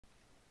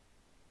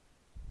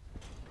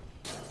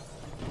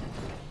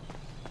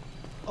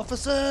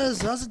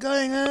Officers, how's it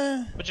going,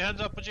 eh? Put your hands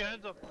up, put your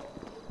hands up.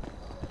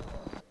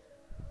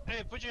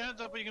 Hey, put your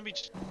hands up or you can be...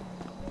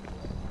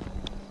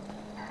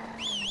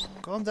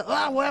 Calm down.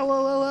 Ah,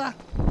 whoa.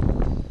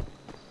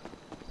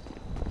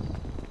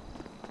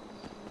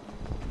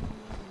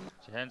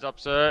 Put your hands up,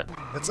 sir.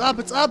 It's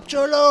up,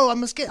 Cholo.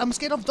 I'm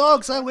scared of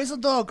dogs, eh? Where's the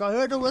dog? I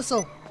heard a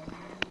whistle.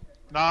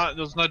 Nah,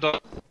 there's no dog.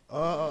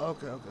 Oh,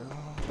 okay.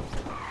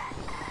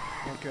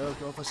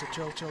 Okay, officer,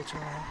 chill.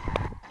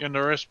 You're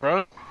under arrest,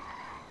 bro.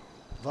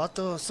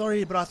 Vato,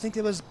 sorry, but I think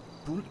there was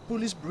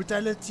police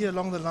brutality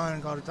along the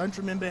line. God, I don't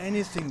remember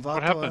anything, Vato.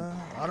 What happened?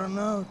 I don't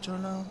know,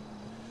 Cholo.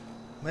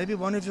 Maybe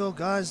one of your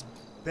guys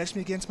bashed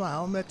me against my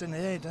helmet and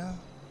head, huh?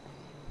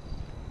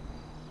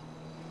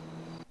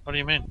 What do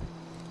you mean?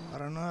 I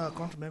don't know, I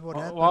can't remember what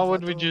happened. Why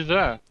would Vato. we do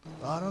that?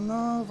 I don't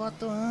know,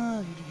 Vato, huh?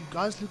 You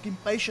guys look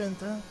impatient,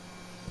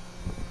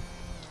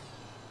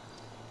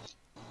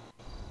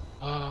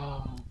 huh?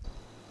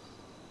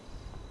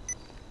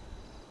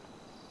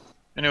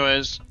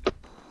 Anyways,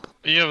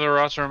 you have the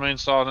right to remain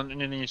silent.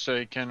 Anything you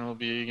say can will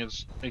be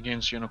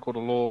against you in a court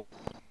of law.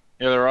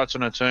 You have the right to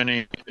an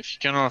attorney. If you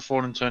cannot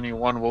afford an attorney,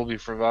 one will be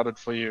provided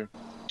for you.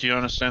 Do you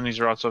understand these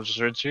rights I've just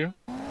read to you?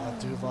 I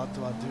do,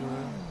 Vato, I do.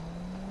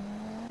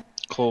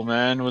 Cool,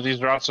 man. With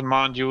these rights in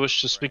mind, do you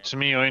wish to speak to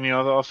me or any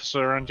other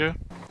officer around you?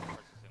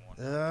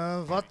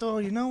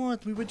 Vato, you know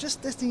what? We were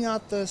just testing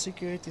out the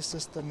security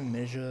system and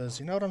measures.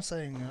 You know what I'm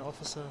saying,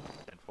 officer?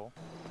 So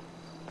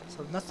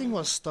nothing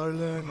was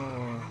stolen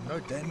or no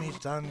damage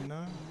done, you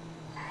know?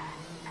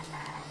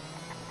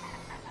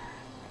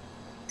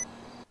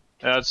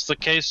 Yeah, it's the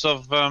case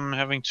of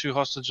having two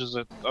hostages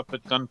up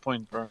at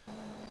gunpoint, bro.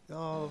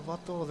 Oh,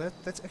 Vato,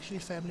 that's actually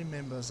family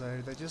members,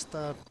 eh? They're just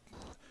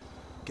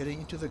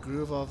getting into the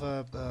groove of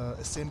a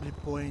assembly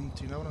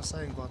point. You know what I'm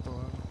saying,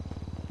 Vato?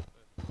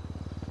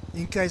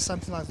 In case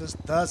something like this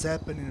does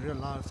happen in real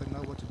life, they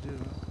know what to do.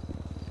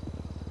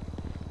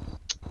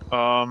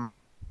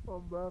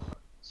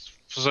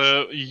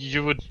 So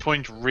you would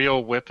point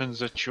real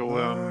weapons at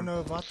your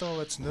No,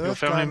 Vato, it's nerf your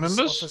family guns,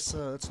 members?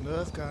 officer. It's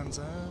nerf guns,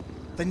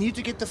 They need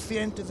to get the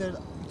fear into their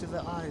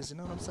eyes. You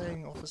know what I'm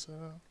saying, officer?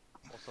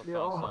 Also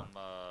found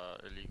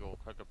some illegal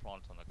coca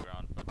plants on the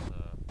ground, but we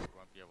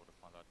won't be able to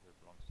find out who it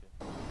belongs to.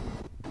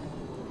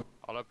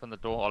 I'll open the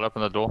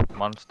door.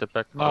 Come on, step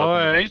back. No,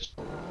 wait.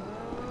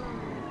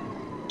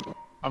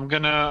 I'm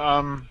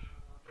gonna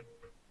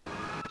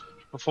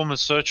perform a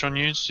search on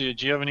you. So,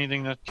 do you have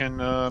anything that can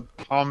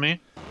harm me?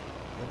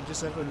 Let me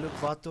just have a look,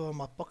 Vato.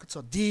 My pockets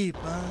are deep,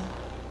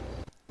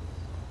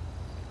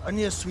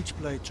 Only a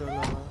switchblade,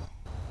 Cholo.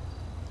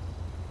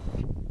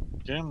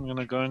 Okay, I'm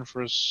gonna go in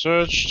for a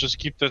search. Just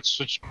keep that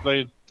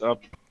switchblade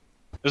up.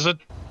 Is it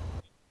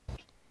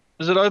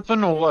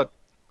open or what?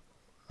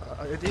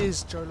 It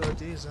is, Cholo,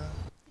 it is,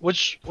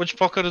 Which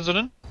pocket is it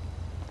in?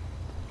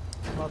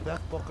 My back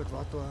pocket,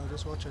 Vato.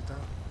 Just watch it,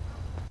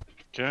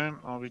 Okay,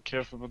 I'll be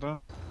careful with that.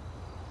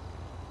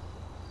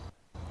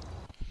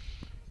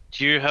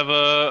 Do you have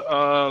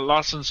a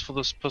license for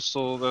this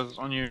pistol that's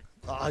on you?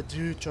 I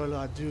do, Cholo,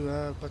 I do,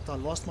 but I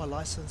lost my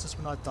license just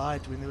when I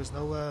died, when there was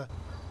no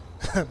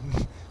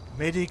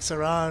medics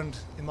around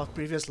in my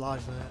previous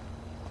life.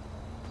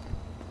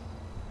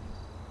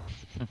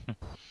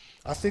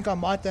 I think I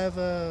might have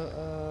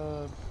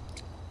a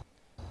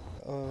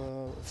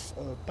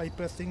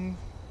paper thing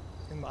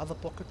in my other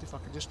pocket, if I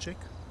could just check.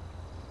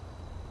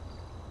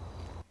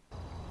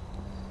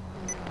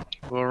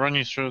 We'll run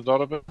you through the dot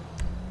a bit.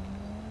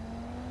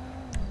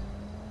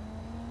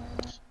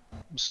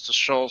 Mr.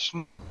 Scholz.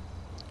 No,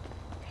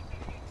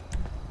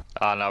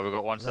 we've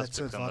got one That's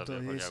suspect it, on the Vato,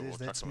 vehicle. yes, Yeah, we'll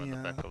that's chuck him in me,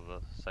 the back of the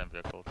same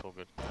vehicle. It's all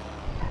good.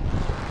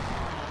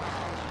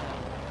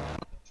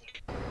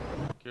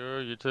 Thank you,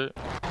 you too.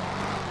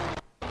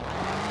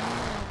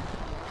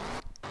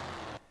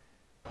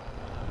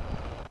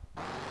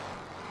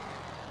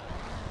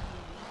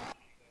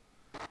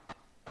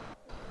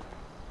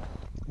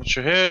 Put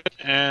your head,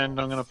 and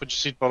I'm gonna put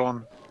your seatbelt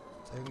on.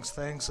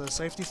 Thanks.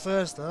 Safety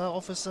first,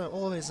 officer,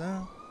 always,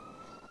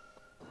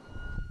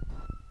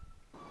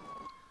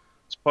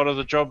 It's part of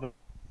the job.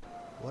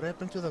 What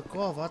happened to the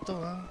car,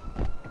 Vato,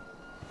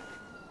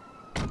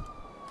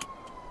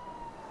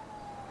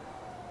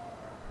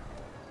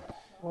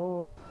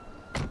 Oh.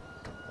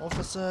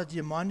 Officer, do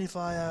you mind if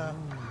I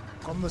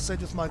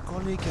conversate with my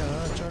colleague,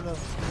 Cholo?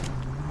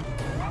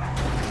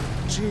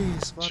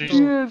 Jeez, Vato.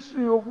 Yes,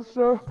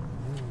 officer.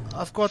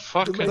 I've got...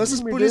 Fucking- This is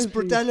Give me police this,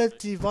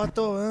 brutality,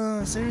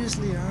 Vato,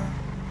 seriously, I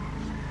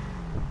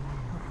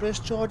press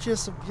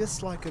charges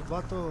just like it,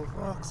 Vato,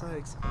 fuck's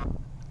sakes.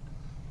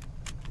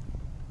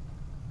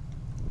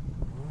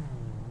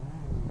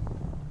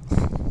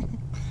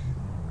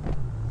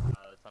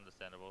 It's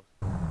understandable.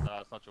 No,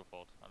 it's not your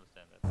fault. I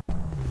understand that. You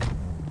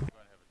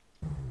won't have it.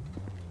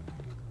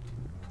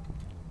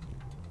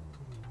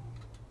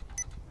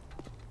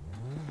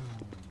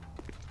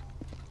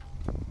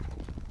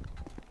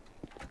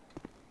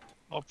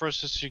 I'll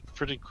process you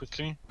pretty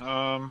quickly.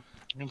 I'm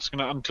just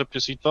gonna unclip your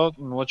seatbelt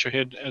and watch your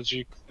head as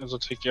I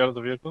take you out of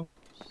the vehicle.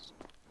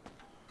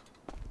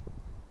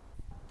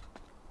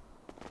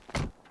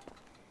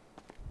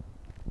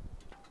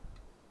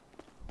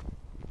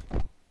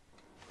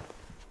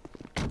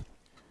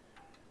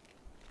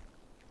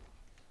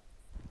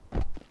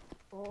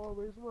 Oh,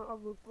 where's my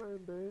other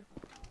friend, eh?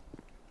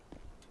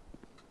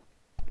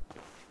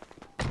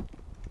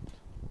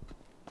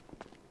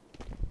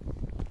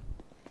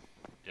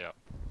 Yeah.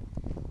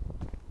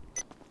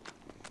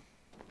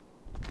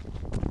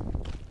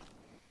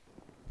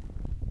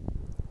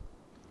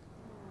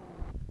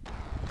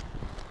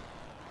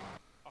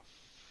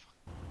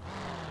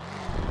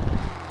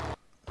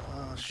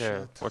 Oh Okay,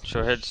 shit. watch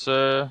your head,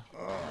 sir.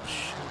 Oh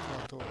shit,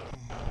 Vato.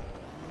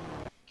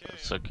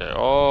 It's okay.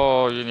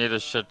 Oh, you need a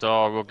shit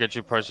dog. We'll get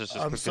you processed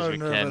as I'm quick as so we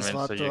can, nervous,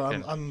 man, so you Vato.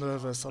 can. I'm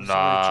nervous. I'm sorry,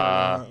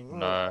 Nah,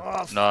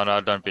 Chola. no, Oh,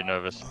 no, don't be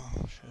nervous.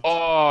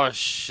 oh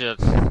shit.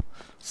 Oh shit.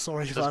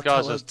 Sorry, This Vato.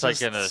 guy's It just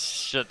taking a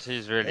shit.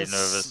 He's really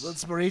nervous.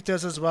 It's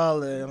burritos as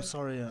well. I'm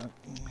sorry.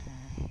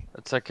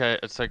 It's okay.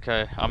 It's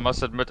okay. I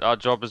must admit, our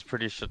job is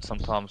pretty shit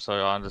sometimes, so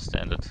I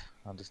understand it.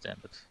 I understand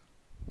it.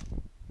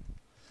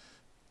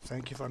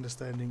 Thank you for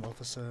understanding,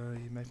 officer.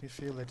 You make me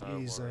feel at No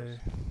ease. worries.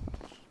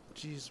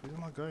 Jeez, where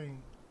am I going?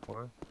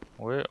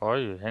 Where are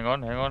you? Hang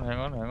on.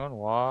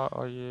 Why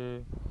are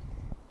you?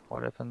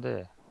 What happened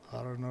there?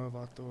 I don't know,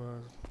 Vato.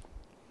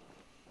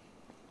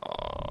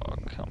 Oh,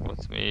 come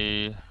with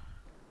me.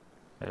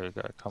 There we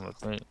go. Come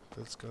with me.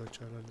 Let's go,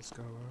 Chola. Let's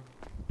go.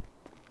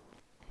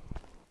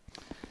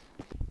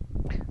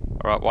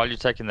 Alright, while you're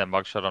taking that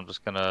mugshot, I'm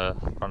just gonna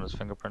run his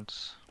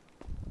fingerprints.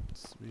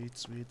 Sweet,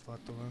 sweet,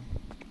 Vato.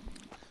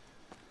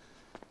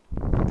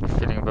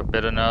 Feeling a bit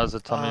better now, is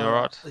it, Tommy?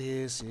 Alright?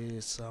 Yes,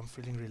 yes. I'm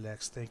feeling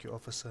relaxed. Thank you,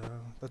 officer.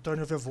 The tone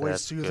of your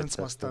voice That's good, soothes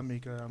my that's good.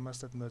 stomach. I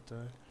must admit.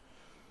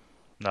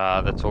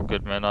 Nah, that's all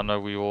good, man. I know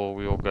we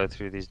all go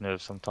through these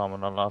nerves sometime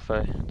in our life,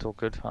 eh? It's all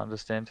good. I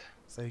understand.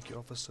 Thank you,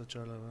 officer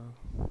Chola.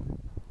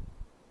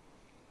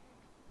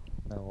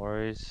 No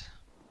worries.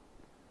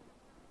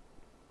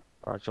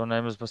 Alright, your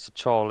name is Mr.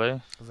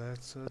 Charlie.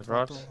 That's it, Is that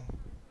right? Vato.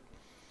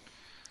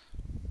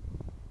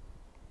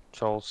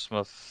 Charles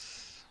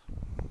Smith.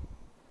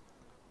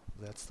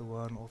 That's the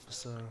one,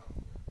 officer.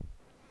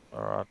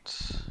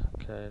 Alright.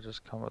 Okay,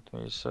 just come with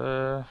me,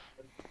 sir.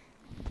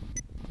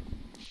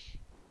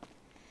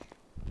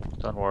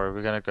 Don't worry,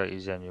 we're gonna go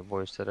easy on you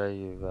boys today.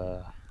 You've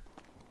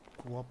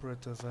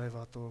Cooperative,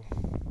 Vato.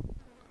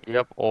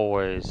 Yep,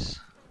 always.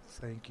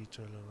 Thank you,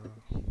 Chola.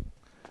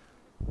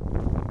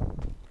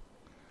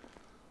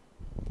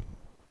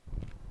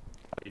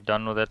 Are you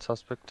done with that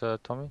suspect,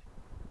 Tommy?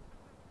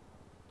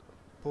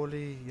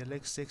 Polly, je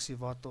lijkt sexy,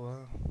 Vato.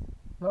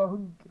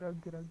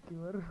 Dankie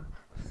hoor.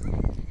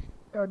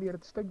 Ja nee,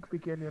 dit stink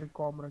bietjie in hierdie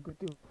kamer, ek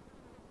weet nie.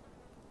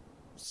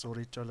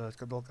 Sorry, Chola. Het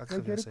kan dalk ek Lyk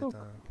jy gewees dit het.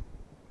 ook?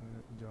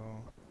 Ja.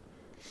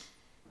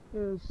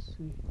 Yes.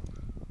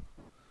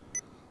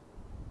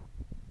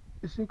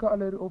 Is seker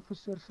al die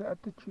officers se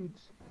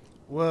attitudes.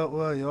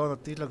 Ja,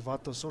 natuurlijk,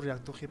 Vato. Sorry,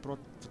 ek toch geen praat,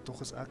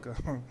 toch is ek.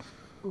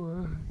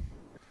 O.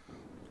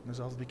 Dis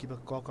al 'n bietjie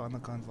bekake aan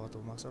die kant,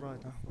 Vato, maar is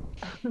alright, hè.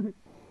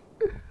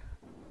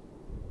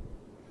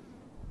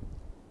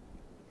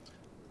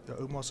 Ja,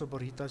 ouma se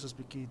burritos is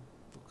bietjie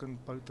fucking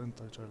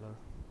potent, Chola.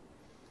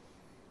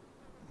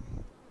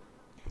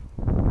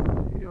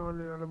 Ja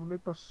nee, hulle moet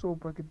net pas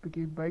op, ek het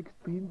bietjie baked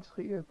beans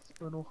geëet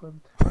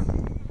vanoggend.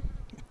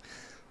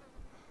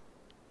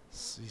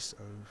 Sis,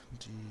 ou.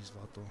 Jeez,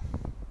 Vato.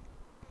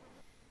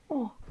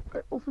 Oh,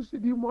 hey, officer,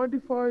 do you mind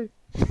if I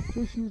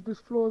just use this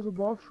floor as a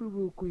bathroom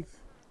real quick?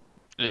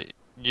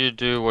 You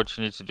do what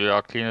you need to do.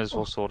 Our cleaners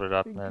will sort it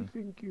out, man.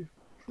 Thank you.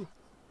 Sure.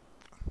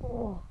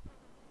 Oh,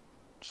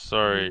 I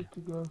Sorry. need to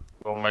go.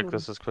 We'll make Sorry.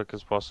 this as quick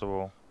as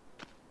possible.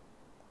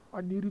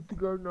 I needed to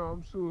go now,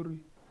 I'm sorry.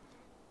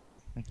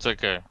 It's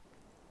okay.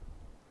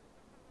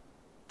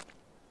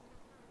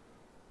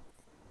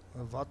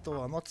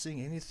 Vato, I'm not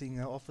seeing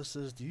anything,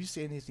 officers. Do you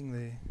see anything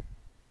there?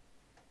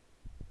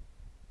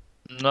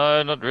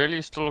 No, not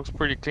really. Still looks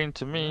pretty clean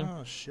to me.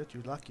 Oh shit,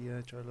 you're lucky,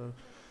 Cholo.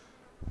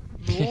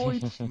 No,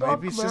 it's stuck,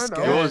 Maybe it's man. just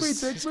Help gas. me,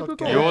 It's take me got to the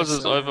gas. Yours is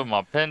hospital. over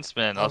my pants,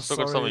 man. I'm I've still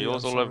got some of sorry,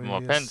 yours I'm all over sorry, my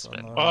yes, pants, I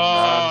man. know.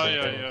 Oh, It's yeah,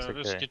 okay, yeah. it's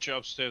Let's okay. get you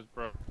upstairs,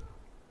 bro.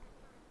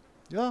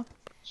 Yeah?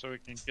 So we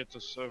can get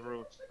this over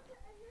with.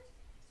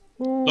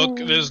 Oh. Look,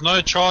 there's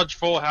no charge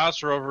for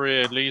house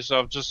robbery at least.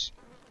 I've just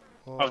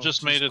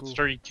made it cool.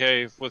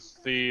 3K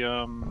with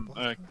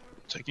the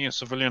taking a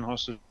civilian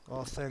hostage.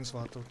 Oh, thanks,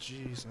 Vato.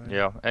 Jeez, man.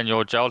 Yeah, and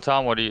your jail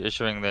time, what are you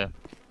issuing there?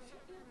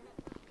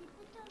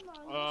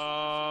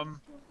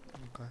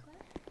 Okay.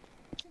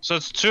 So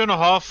it's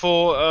 2.5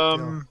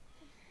 for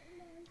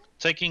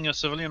taking a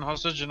civilian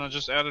hostage, and I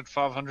just added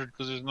 500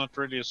 because there's not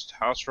really a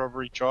house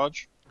robbery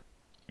charge.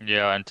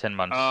 Yeah, and 10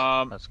 months.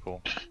 That's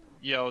cool.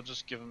 Yeah, I'll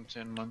just give him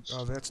 10 months.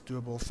 Oh, that's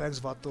doable. Thanks,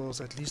 Vatos.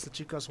 At least the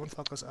chicas won't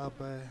fuck us up,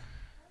 eh?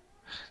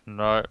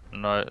 No,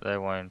 they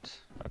won't.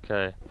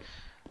 Okay.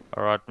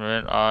 Alright,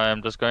 man. I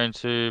am just going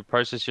to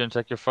process you and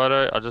take your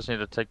photo. I just need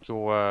to take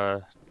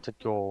your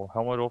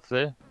helmet off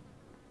there.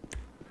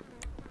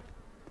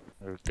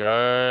 There we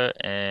go.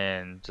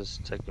 And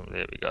just take them.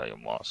 There we go. Your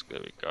mask. There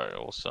we go.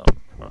 Awesome.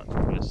 Alright,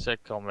 give me a sec.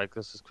 I'll make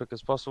this as quick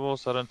as possible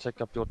so I don't take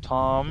up your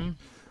time.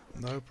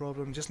 No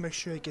problem. Just make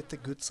sure you get the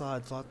good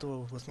side,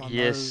 Vato, with my nose.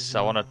 Yes,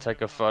 I want to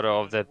take a photo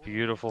of that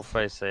beautiful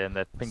face there and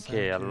that pink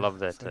hair. I love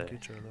that. Thank you,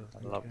 Cholo. I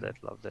Thank love you. that,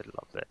 love that,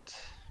 love that.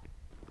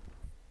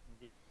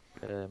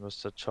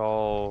 Mr.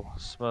 Charles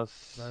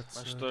Smith. That's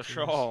Mr. cheers.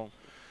 Shaw.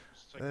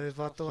 Hey,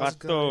 Vato, how's it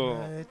going?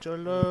 Vato. Hey,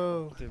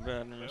 Cholo. Too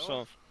bad on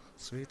yourself.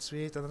 Sweet,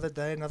 sweet. Another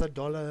day, another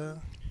dollar.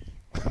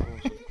 Of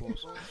course, of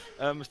course.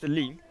 Mr.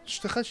 Lee,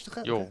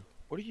 Yo. Okay.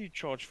 what do you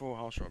charge for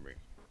house robbery?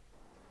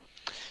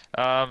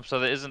 So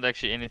there isn't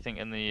actually anything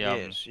in the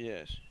Yes,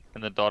 yes.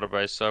 in the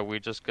database, so we're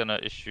just gonna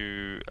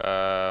issue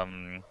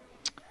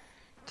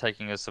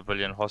taking a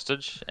civilian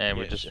hostage, and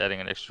we're just Yes. adding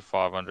an extra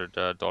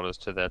 $500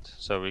 to that.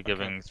 So we're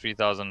giving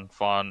 3,000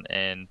 fine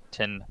and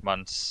 10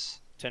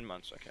 months. 10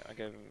 months, okay. I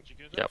gave him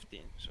Yep.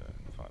 15, so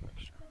 5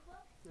 extra.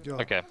 Yeah.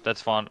 Okay,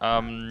 that's fine.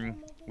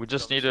 We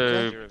just need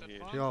to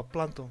Yeah,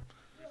 planto.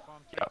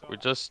 we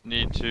just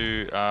need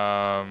to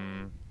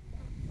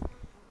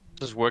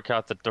just work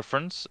out the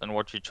difference in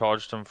what you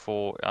charged him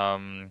for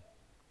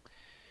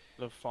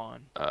The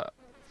fine.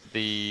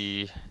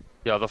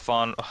 the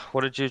fine.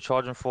 What did you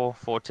charge him for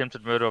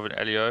attempted murder of an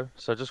LEO?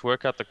 So just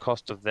work out the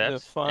cost of that, The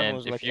fine and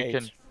was if like you 8.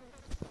 can.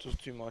 It was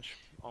too much.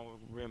 I'll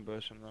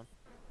reimburse him though.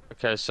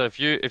 Okay, so if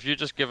you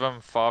just give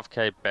him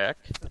 5k back,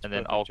 and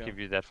then perfect, I'll yeah. give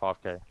you that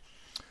 5k.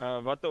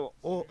 Vato,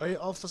 Oh, hey,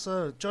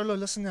 officer. Cholo,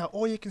 listen now.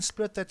 Or you can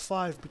split that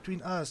 5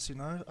 between us, you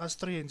know, us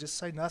 3, and just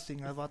say nothing,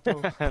 hey,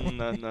 Vato.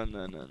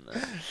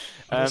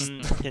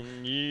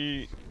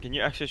 no. Can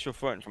you access your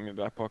phone from your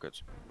back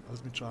pocket?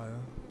 Let me try,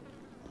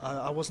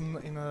 I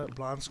wasn't in a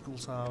blind school,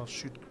 so I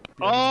should be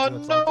Oh, able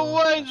to do it, no Vato.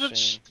 way! I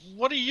That's, see.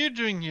 what are you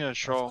doing here, I've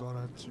Shaw?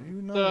 got it.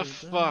 You know The that,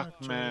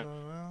 fuck, man?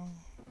 Cholo, well.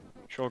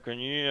 Sure, can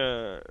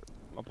you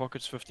my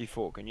pocket's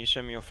 54. Can you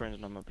send me your friend's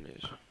number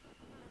please?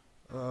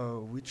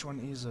 Which one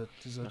is it?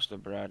 Is it? Mr.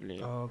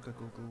 Bradley. Oh, okay,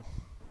 cool.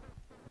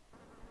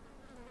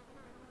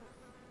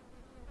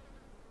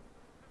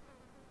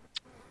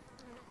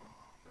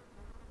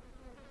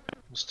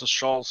 Mr.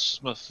 Charles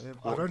Smith. Yeah,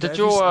 Or- I don't Did have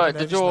your, his- I don't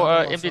did have his your, number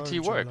on my MDT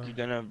phone, work? Cholo. You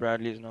don't have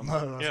Bradley's number?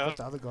 No, I've Yeah. got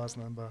the other guy's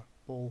number.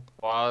 Paul.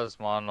 Why is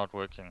mine not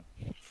working?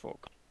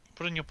 Fuck.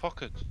 Put it in your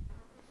pocket.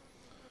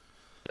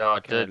 Yeah, I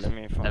Okay, did, let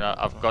me find and it.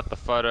 I've got the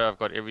photo, I've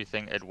got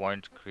everything. It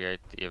won't create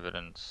the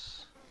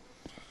evidence.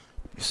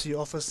 You see,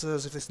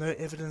 officers, if there's no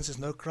evidence, there's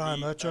no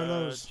crime, The,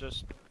 Cholos?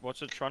 just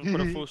what's it? Try and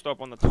put a full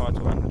stop on the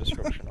title and the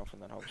description. Often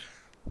that helps.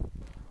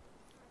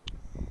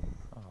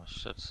 Oh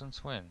shit!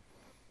 Since when?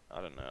 I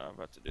don't know. I've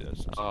had to do this.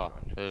 Since Oh,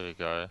 there we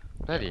go.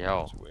 Bloody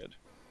hell! That's weird.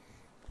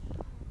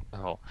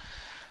 Oh.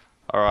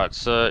 All right,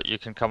 so you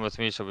can come with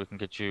me so we can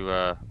get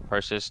you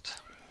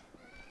processed,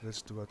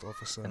 Let's do it,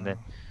 officer.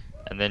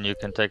 and then you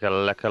can take a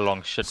lekker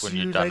long shit when See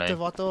you're you done. later, Eh?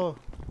 Vato.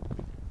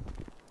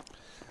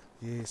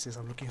 Yes,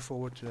 I'm looking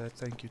forward to that.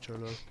 Thank you,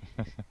 Cholo.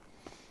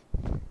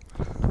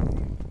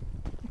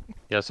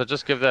 Yeah, so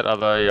just give that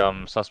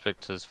other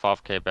suspect his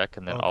 5k back,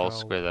 and then Okay, I'll I'll-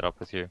 square that up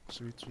with you.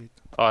 Sweet.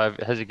 Oh,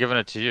 has he given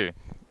it to you?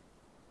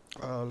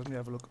 Let me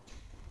have a look.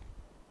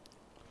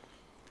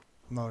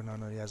 No,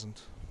 he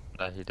hasn't.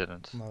 No, he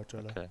didn't. No,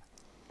 Cholo. Okay.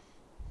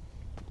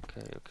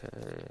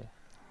 Okay.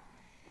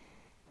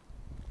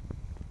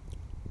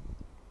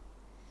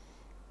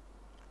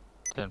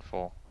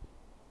 10-4.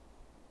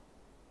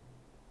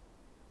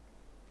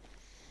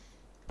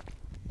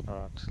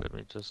 Alright, let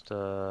me just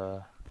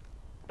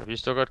have you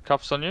still got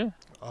cuffs on you?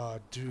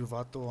 Do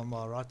Vato on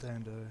my right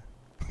hand.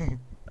 Oh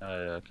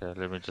yeah, okay,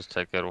 let me just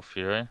take that off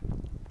you, eh?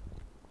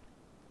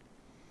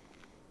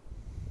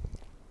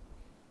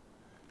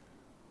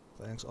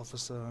 Thanks,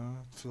 officer.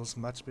 It feels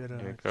much better.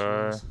 Here we it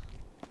go. feels-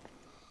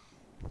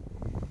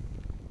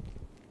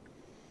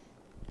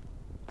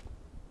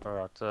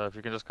 Alright, if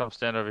you can just come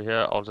stand over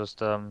here, I'll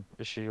just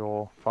issue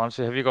your fine.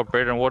 So have you got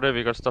bread and water? Have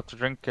you got stuff to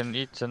drink and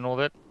eat and all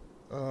that?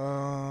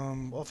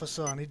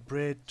 Officer, I need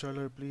bread,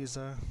 Cholo, please.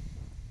 I'll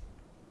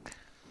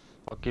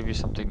give you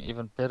something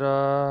even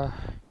better.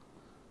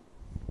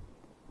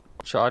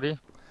 What's your ID?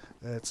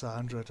 It's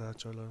 100,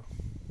 Cholo.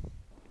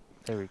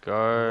 There we go.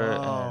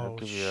 And Oh, I'll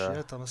give you a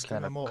shit, I must can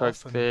get of more Coke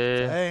often.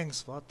 there.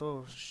 Thanks,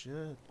 Vato.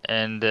 Shit.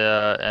 And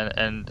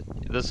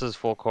this is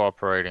for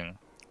cooperating.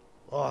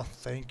 Oh,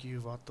 thank you,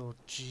 Vato.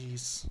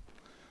 Jeez.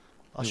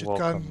 I You're should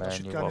welcome, come. man, I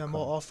should you're come here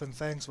more welcome. often.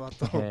 Thanks,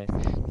 Vato. Okay.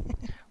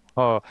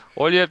 Oh,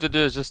 all you have to do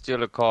is just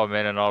steal a car,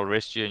 man, and I'll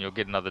arrest you, and you'll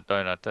get another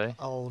donut, eh?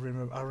 I'll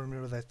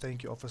remember that.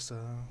 Thank you, officer.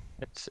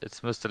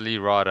 It's Mr. Lee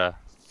Ryder.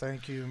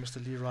 Thank you,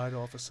 Mr. Lee Ryder,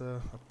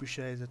 officer.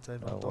 Appreciate it, No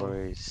Vato.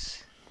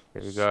 worries.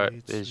 Here we go.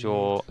 Sweet, There's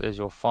sweet.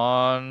 your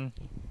fine.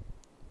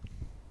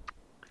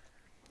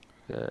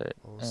 Okay,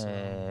 Awesome.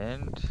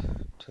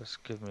 and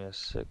just give me a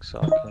sec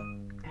so I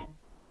can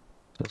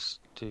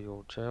just do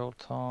your jail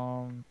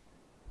time.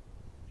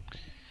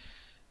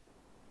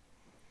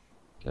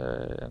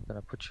 Okay, I'm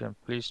gonna put you in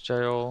police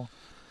jail.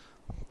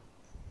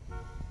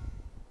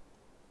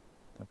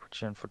 I'll put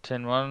you in for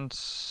 10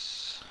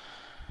 months.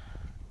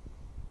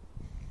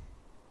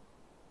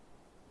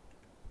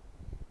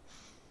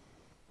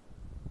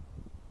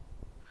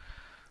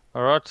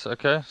 Alright,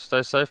 okay,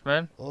 stay safe,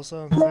 man.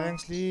 Awesome.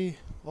 Thanks, Lee.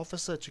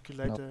 Officer, check you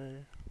Nope.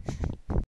 later.